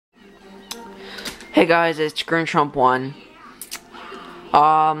Hey guys, it's Green Trump 1.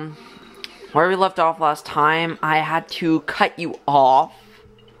 Where we left off last time, I had to cut you off.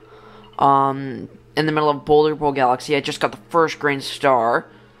 In the middle of Boulder Bowl Galaxy. I just got the first green star.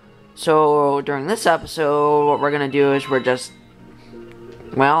 So, during this episode, what we're gonna do is we're gonna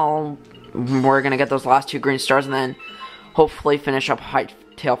get those last 2 green stars and then hopefully finish up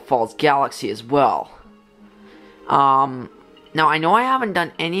Hightail Falls Galaxy as well. Now, I know I haven't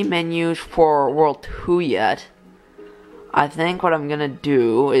done any menus for World 2 yet. I think what I'm gonna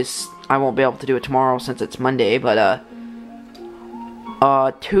do is, I won't be able to do it tomorrow since it's Monday, but,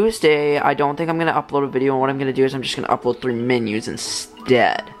 Tuesday, I don't think I'm gonna upload a video, and what I'm gonna do is I'm just gonna upload 3 menus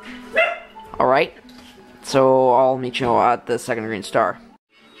instead. Alright? So, I'll meet you at the second green star.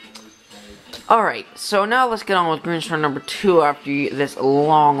 Alright, so now let's get on with green star number 2 after this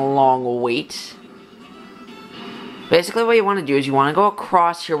long wait. Basically, what you want to do is you want to go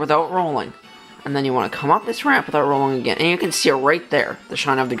across here without rolling. And then you want to come up this ramp without rolling again. And you can see it right there, the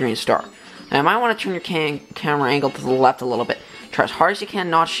shine of the green star. Now, you might want to turn your camera angle to the left a little bit. Try as hard as you can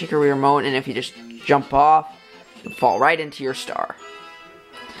not to shake your remote, and if you just jump off, you'll fall right into your star.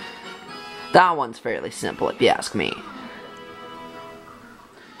 That one's fairly simple, if you ask me.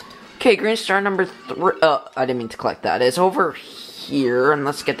 Okay, green star number 3. I didn't mean to collect that. It's over here, and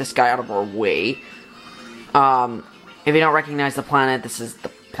let's get this guy out of our way. If you don't recognize the planet, this is the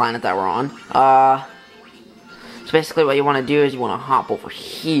planet that we're on. So basically what you want to do is you want to hop over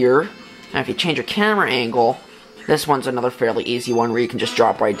here. And if you change your camera angle, this one's another fairly easy one where you can just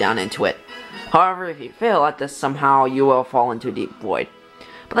drop right down into it. However, if you fail at this, somehow you will fall into a deep void.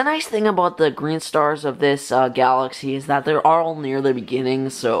 But the nice thing about the green stars of this galaxy is that they're all near the beginning,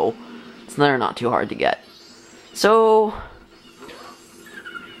 so they're not too hard to get. So,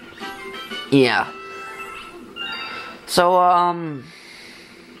 yeah. So,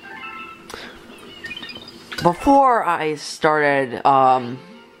 before I started,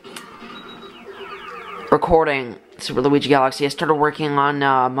 recording Super Luigi Galaxy, I started working on,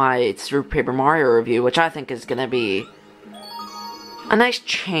 my Super Paper Mario review, which I think is gonna be a nice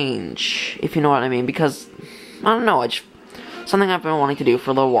change, if you know what I mean, because, I don't know, it's something I've been wanting to do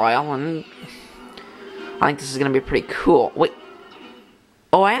for a little while, and I think this is gonna be pretty cool. Wait.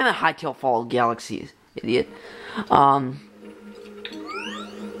 Oh, I am a Hightail Falls Galaxy, idiot.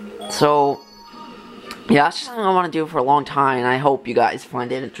 So, yeah, that's just something I want to do for a long time, and I hope you guys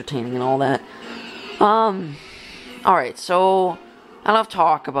find it entertaining and all that. Alright, so, enough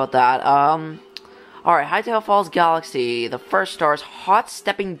talk about that. Alright, Hightail Falls Galaxy, the first star is Hot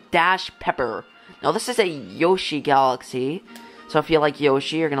Stepping Dash Pepper. Now, this is a Yoshi Galaxy, so if you like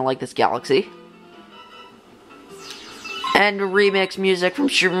Yoshi, you're gonna like this galaxy. And remix music from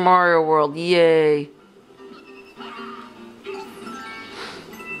Super Mario World, yay!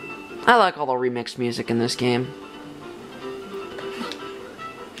 I like all the remixed music in this game.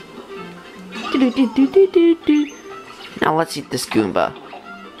 Now let's eat this Goomba.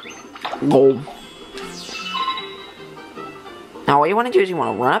 Now what you want to do is you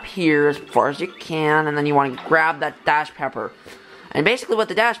want to run up here as far as you can, and then you want to grab that dash pepper. And basically what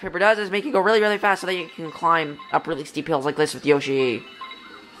the dash pepper does is make you go really fast so that you can climb up really steep hills like this with Yoshi.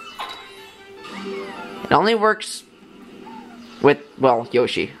 It only works with, well,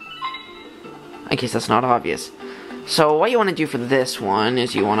 Yoshi. In case that's not obvious. So what you want to do for this one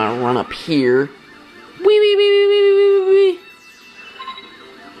is you want to run up here. Wee.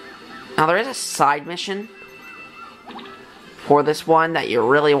 Now there is a side mission for this one that you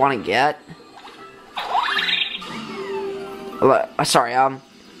really want to get. Sorry,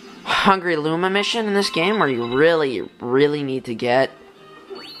 Hungry Luma mission in this game where you really need to get.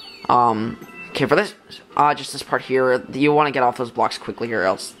 Okay, for this, just this part here, you want to get off those blocks quickly or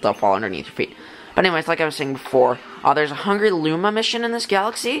else they'll fall underneath your feet. But anyways, like I was saying before, there's a Hungry Luma mission in this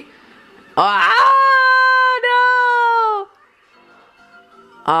galaxy. No!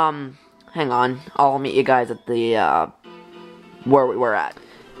 Hang on. I'll meet you guys at the, where we were at.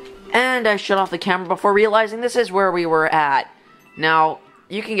 And I shut off the camera before realizing this is where we were at. Now,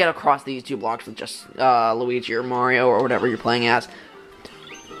 you can get across these 2 blocks with just, Luigi or Mario or whatever you're playing as.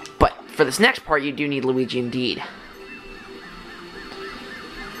 But for this next part, you do need Luigi indeed.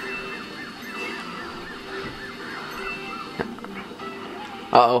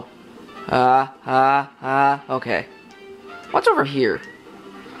 Uh-oh. Okay. What's over here?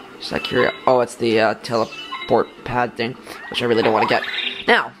 Just like curious. Oh, it's the, teleport pad thing, which I really don't want to get.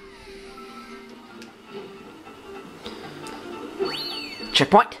 Now.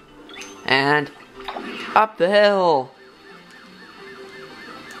 Checkpoint. And up the hill.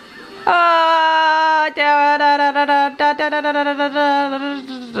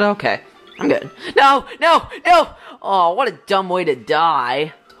 Okay. I'm good. No, no, no! Oh, what a dumb way to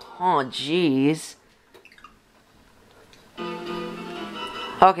die. Oh, jeez.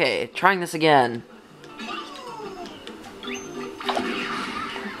 Okay, trying this again.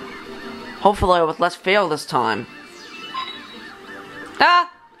 Hopefully with less fail this time.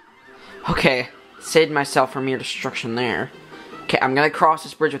 Ah! Okay, saved myself from mere destruction there. Okay, I'm gonna cross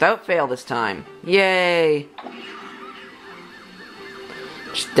this bridge without fail this time. Yay!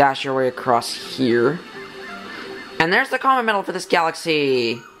 Just dash your way across here. And there's the common medal for this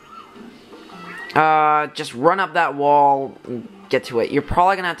galaxy. Just run up that wall and get to it. You're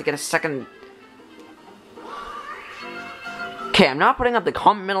probably gonna have to get a second... Okay, I'm not putting up the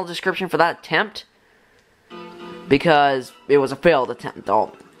common medal description for that attempt, because it was a failed attempt.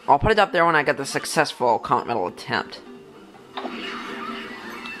 I'll put it up there when I get the successful common medal attempt.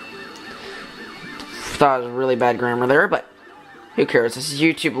 Thought it was really bad grammar there, but who cares? This is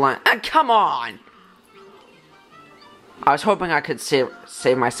YouTube line. Come on! I was hoping I could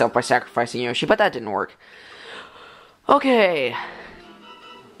save myself by sacrificing Yoshi, but that didn't work. Okay.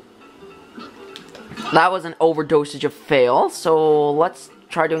 That was an overdosage of fail, so let's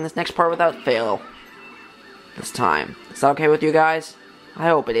try doing this next part without fail. This time. Is that okay with you guys? I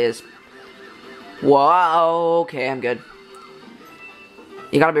hope it is. Whoa, okay, I'm good.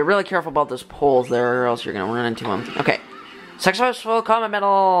 You gotta be really careful about those poles there, or else you're gonna run into them. Okay. Successful common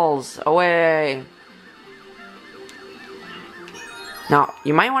medals! Away! Now,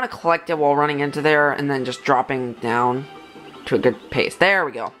 you might want to collect it while running into there, and then just dropping down to a good pace. There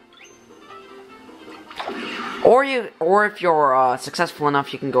we go. Or if you're successful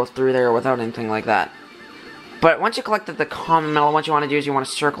enough, you can go through there without anything like that. But once you collected the common medal, what you want to do is you want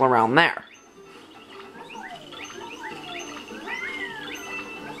to circle around there.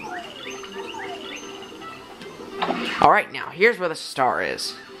 Alright, now, here's where the star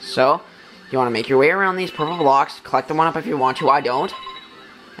is. So, you want to make your way around these purple blocks, collect them one up if you want to, I don't.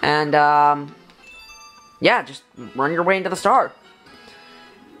 And, yeah, just run your way into the star.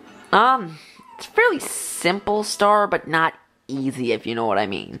 It's a fairly simple star, but not easy, if you know what I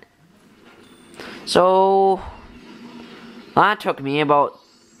mean. So, that took me about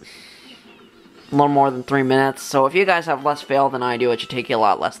a little more than 3 minutes. So, if you guys have less fail than I do, it should take you a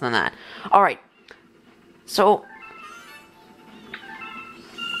lot less than that. Alright, so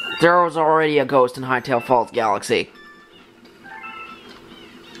there was already a ghost in Hightail Falls Galaxy.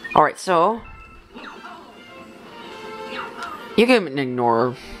 Alright, so you can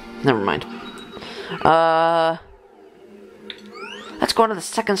ignore. Never mind. Let's go on to the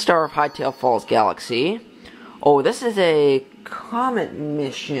second star of Hightail Falls Galaxy. Oh, this is a comet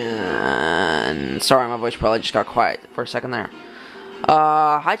mission. Sorry, my voice probably just got quiet for a second there.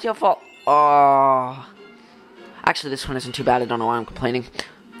 Hightail Falls. Actually, this one isn't too bad. I don't know why I'm complaining.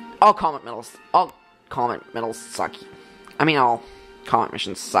 All comet medals suck. I mean, all comet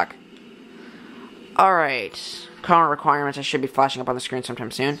missions suck. Alright. Comet requirements. I should be flashing up on the screen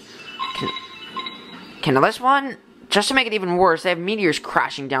sometime soon. Okay, now this one, just to make it even worse, they have meteors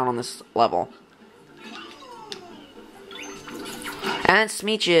crashing down on this level. And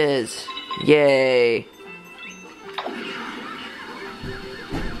Smeeches. Yay.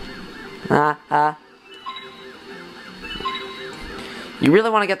 You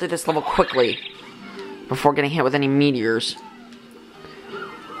really want to get through this level quickly before getting hit with any meteors.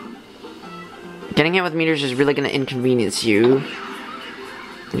 Getting hit with meteors is really going to inconvenience you.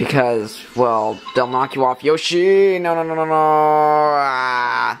 Because, well, they'll knock you off. Yoshi! No, no, no, no, no!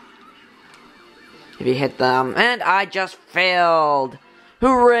 Ah. If you hit them. And I just failed!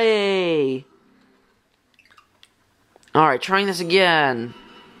 Hooray! Alright, trying this again.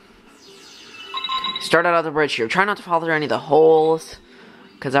 Start out of the bridge here. Try not to fall through any of the holes,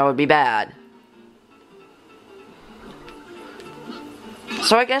 because that would be bad.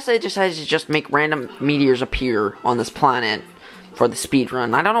 So I guess they decided to just make random meteors appear on this planet for the speed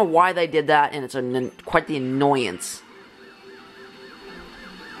run. I don't know why they did that, and it's quite the annoyance.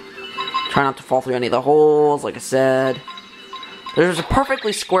 Try not to fall through any of the holes, like I said. There's a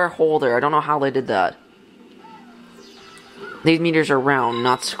perfectly square hole there. I don't know how they did that. These meteors are round,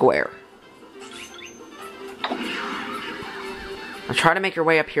 not square. Now try to make your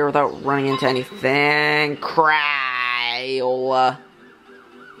way up here without running into anything. Cryola.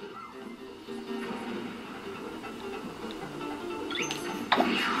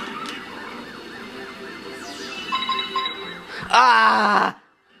 Ah!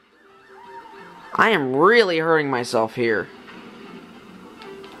 I am really hurting myself here.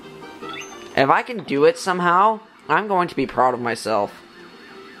 If I can do it somehow, I'm going to be proud of myself.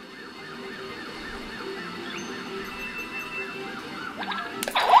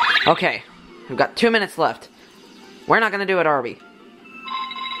 Okay, we've got 2 minutes left. We're not gonna do it, are we?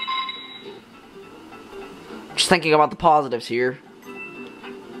 Just thinking about the positives here. You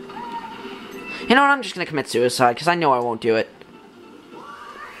know what, I'm just gonna commit suicide, because I know I won't do it.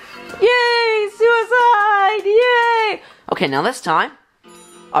 Yay! Suicide! Yay! Okay, now this time,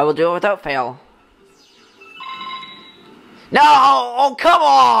 I will do it without fail. No! Oh, come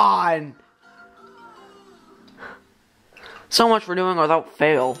on! So much for doing without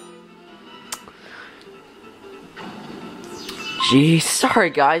fail. Jeez, sorry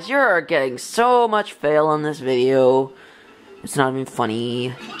guys, you're getting so much fail in this video. It's not even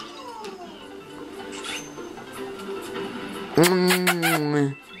funny.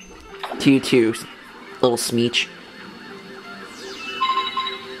 2-2, little smeech.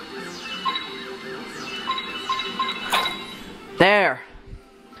 There.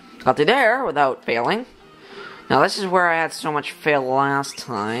 Got to there without failing. Now this is where I had so much fail last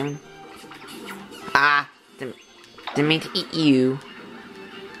time. Ah, didn't mean to eat you.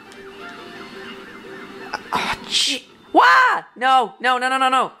 Oh, gee. Wah! No.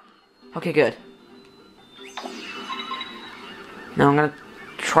 Okay, good. Now I'm gonna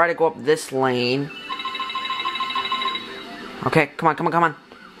try to go up this lane. Okay, come on.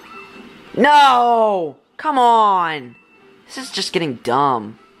 No! Come on! This is just getting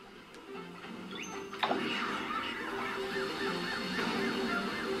dumb.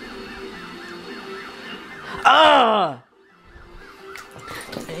 Ugh!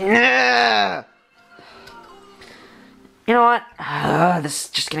 Yeah. You know what? This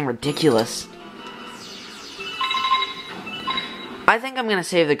is just getting ridiculous. I think I'm gonna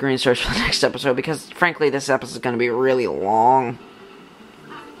save the green stars for the next episode because, frankly, this episode is gonna be really long.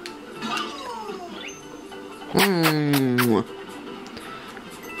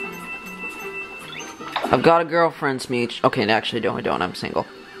 I've got a girlfriend, Smeech. Okay, actually, I don't. I'm single.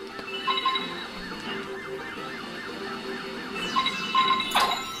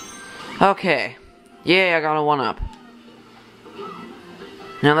 Okay. Yay, I got a 1-up.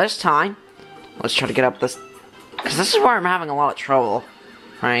 Now this time, let's try to get up this... Because this is where I'm having a lot of trouble,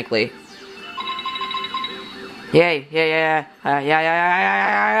 frankly. Yay, yeah.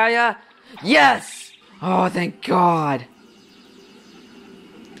 Yes! Oh, thank God.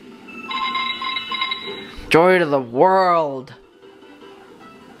 Joy to the world.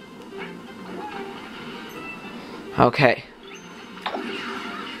 Okay.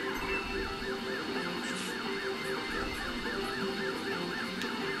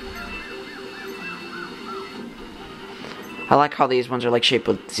 I like how these ones are like shaped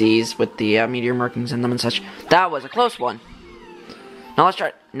with Z's with the meteor markings in them and such. That was a close one. Now let's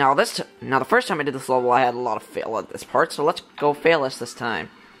try. Now the first time I did this level, I had a lot of fail at this part, so let's go failless this time.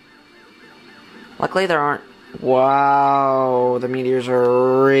 Luckily, there aren't. Wow, the meteors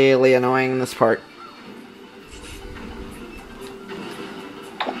are really annoying in this part.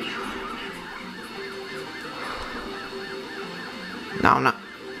 No, I'm not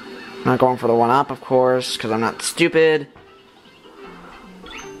going for the 1-up, of course, because I'm not stupid.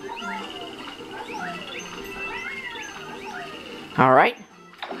 Alright,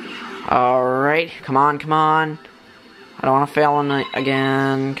 come on. I don't want to fail on it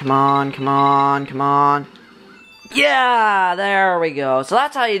again. Come on. Yeah, there we go. So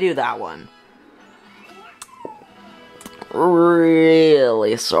that's how you do that one.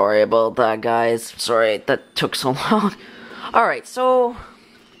 Really sorry about that, guys. Sorry that took so long. Alright, so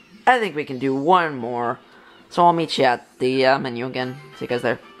I think we can do one more. So I'll meet you at the menu again. See you guys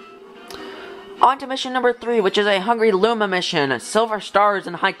there. On to mission number 3, which is a Hungry Luma mission. Silver Stars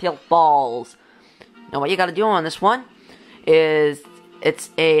and Hightail Falls. Now what you gotta do on this one is, it's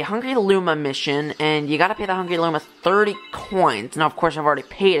a Hungry Luma mission, and you gotta pay the Hungry Luma 30 coins. Now of course I've already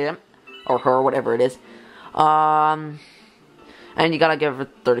paid him, or her, whatever it is. And you gotta give her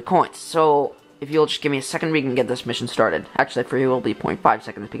 30 coins. So if you'll just give me a second, we can get this mission started. Actually for you it will be 0.5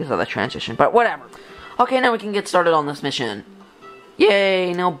 seconds because of that transition, but whatever. Okay, now we can get started on this mission.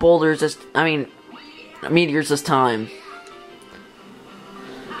 Yay, no boulders meteors this time.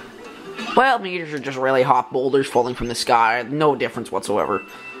 Well, meteors are just really hot boulders falling from the sky. No difference whatsoever.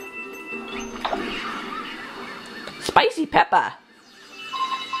 Spicy pepper!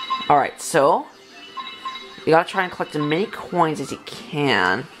 Alright, so you gotta try and collect as many coins as you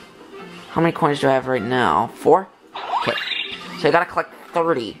can. How many coins do I have right now? 4? Okay. So you gotta collect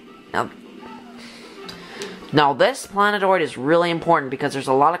 30. Now this planetoid is really important because there's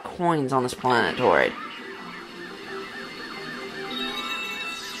a lot of coins on this planetoid.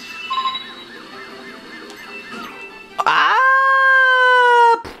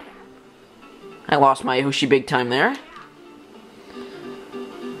 Ah! I lost my Yoshi big time there.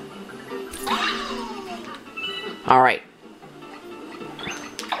 Alright.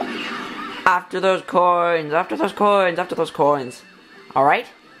 After those coins, after those coins, after those coins. Alright?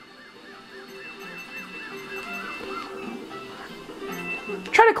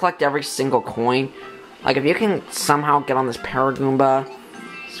 Try to collect every single coin. Like, if you can somehow get on this Paragoomba,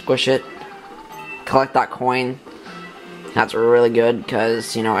 squish it, collect that coin, that's really good,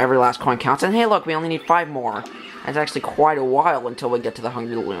 because, you know, every last coin counts. And hey, look, we only need 5 more. It's actually quite a while until we get to the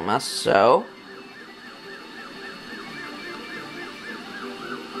Hungry Luma, so...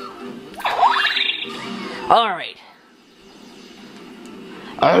 Alright.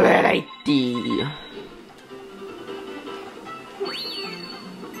 Alrighty.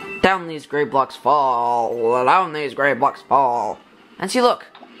 Down these gray blocks fall. Down these gray blocks fall. And see, look.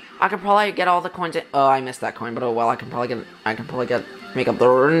 I could probably get all the coins in. Oh, I missed that coin, but oh well, make up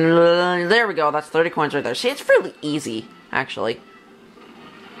the... There we go, that's 30 coins right there. See, it's really easy, actually.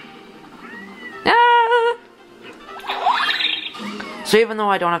 Ah! So even though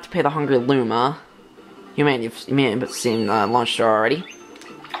I don't have to pay the Hungry Luma, you may have seen the launch star already.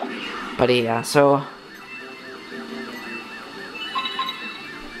 But yeah, so...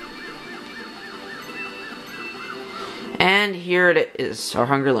 And here it is, our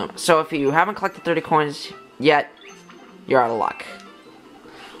Hungry Luma. So if you haven't collected 30 coins yet, you're out of luck.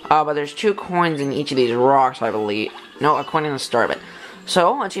 But there's 2 coins in each of these rocks, I believe. No, a coin in the start of it.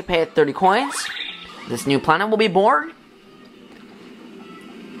 So, once you pay 30 coins, this new planet will be born.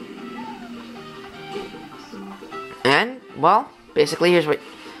 And, well, basically here's what...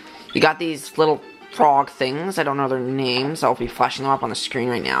 You got these little frog things. I don't know their names. I'll be flashing them up on the screen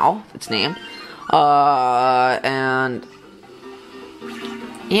right now. Its name. And...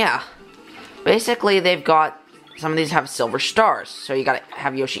 Yeah. Basically, they've got... Some of these have silver stars. So you gotta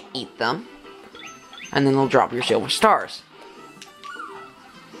have Yoshi eat them. And then they'll drop your silver stars.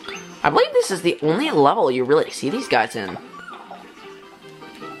 I believe this is the only level you really see these guys in.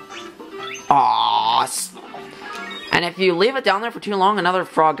 Aww. And if you leave it down there for too long, another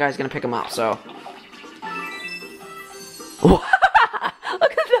frog guy's gonna pick them up, so... Look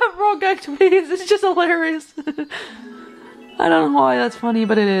at that frog guy's face, it's just hilarious. I don't know why that's funny,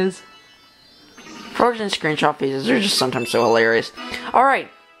 but it is. Frogs and screenshot faces are just sometimes so hilarious.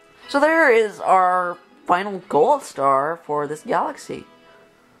 Alright, so there is our final gold star for this galaxy.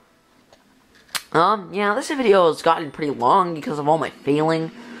 Yeah, this video has gotten pretty long because of all my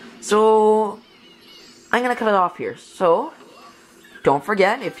failing. So, I'm gonna cut it off here. So, don't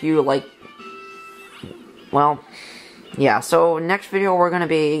forget if you like... Well, yeah, so next video we're gonna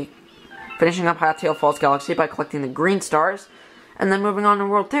be finishing up Hightail Falls Galaxy by collecting the green stars, and then moving on to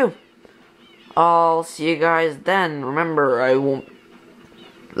World 2. I'll see you guys then. Remember, I won't...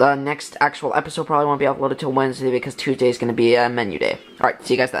 The next actual episode probably won't be uploaded till Wednesday because Tuesday is gonna be a menu day. Alright,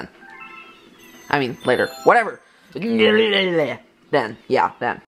 see you guys then. I mean, later. Whatever. Then. Yeah, then.